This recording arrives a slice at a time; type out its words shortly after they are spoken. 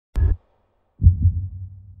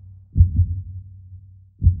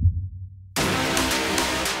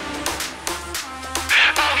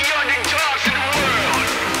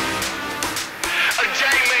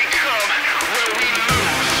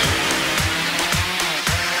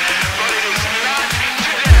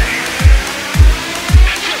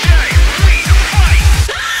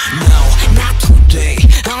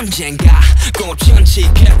언젠가 꽃연치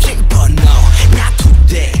캡치 but no not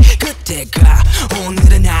today 그때가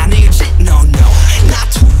오늘은 아니지 no no not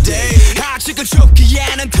today 아직은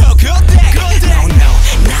좋기에는 더 그때 no no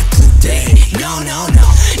not today no no no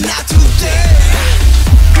not today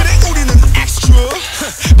그래 우리는 extra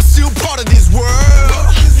but still part of this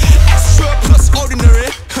world extra plus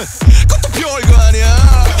ordinary 그것도 별거 아니야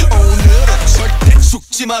오늘은 절대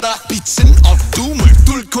죽지 마라 빛은 어둠을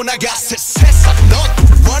뚫고 나가 새 세상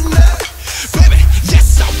넌 원해 baby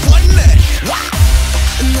yes I want it wow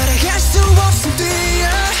날아갈 수 없음 뛰어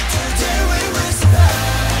Today we will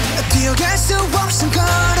survive 뛰어갈 수 없음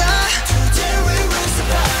걸어 Today we will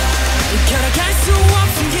survive 걸어갈 수